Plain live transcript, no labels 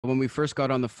When we first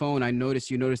got on the phone, I noticed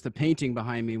you noticed the painting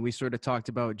behind me. We sort of talked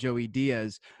about Joey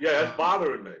Diaz. Yeah, that's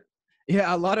bothering me.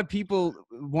 Yeah, a lot of people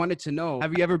wanted to know,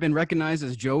 have you ever been recognized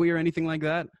as Joey or anything like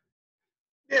that?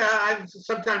 Yeah,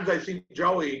 sometimes I see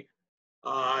Joey.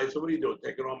 I said, "What are you doing?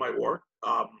 Taking all my work?"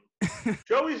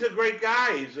 Joey's a great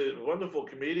guy. He's a wonderful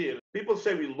comedian. People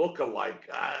say we look alike.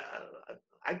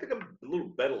 I think I'm a little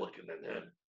better looking than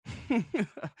him.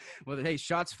 Well, hey,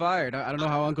 shots fired. I don't know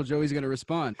how Uncle Joey's going to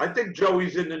respond. I think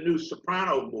Joey's in the new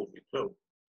Soprano movie too.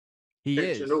 He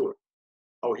Takes a is. new.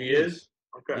 Oh, he He is. is.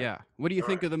 Okay. Yeah. What do you All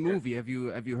think right. of the Yeah. movie? Have you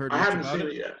heard I much haven't about seen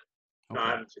it? it yet. No, I Okay.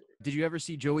 haven't seen it. Did you ever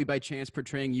see Joey by chance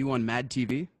portraying you on Mad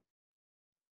TV?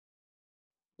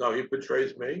 No, he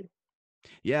portrays me.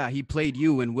 Yeah, he played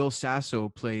you, and Will Sasso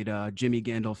played Jimmy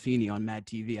Gandolfini on Mad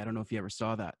TV. I don't know if you ever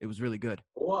saw that. It was really good.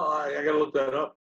 Well, I got to look that up.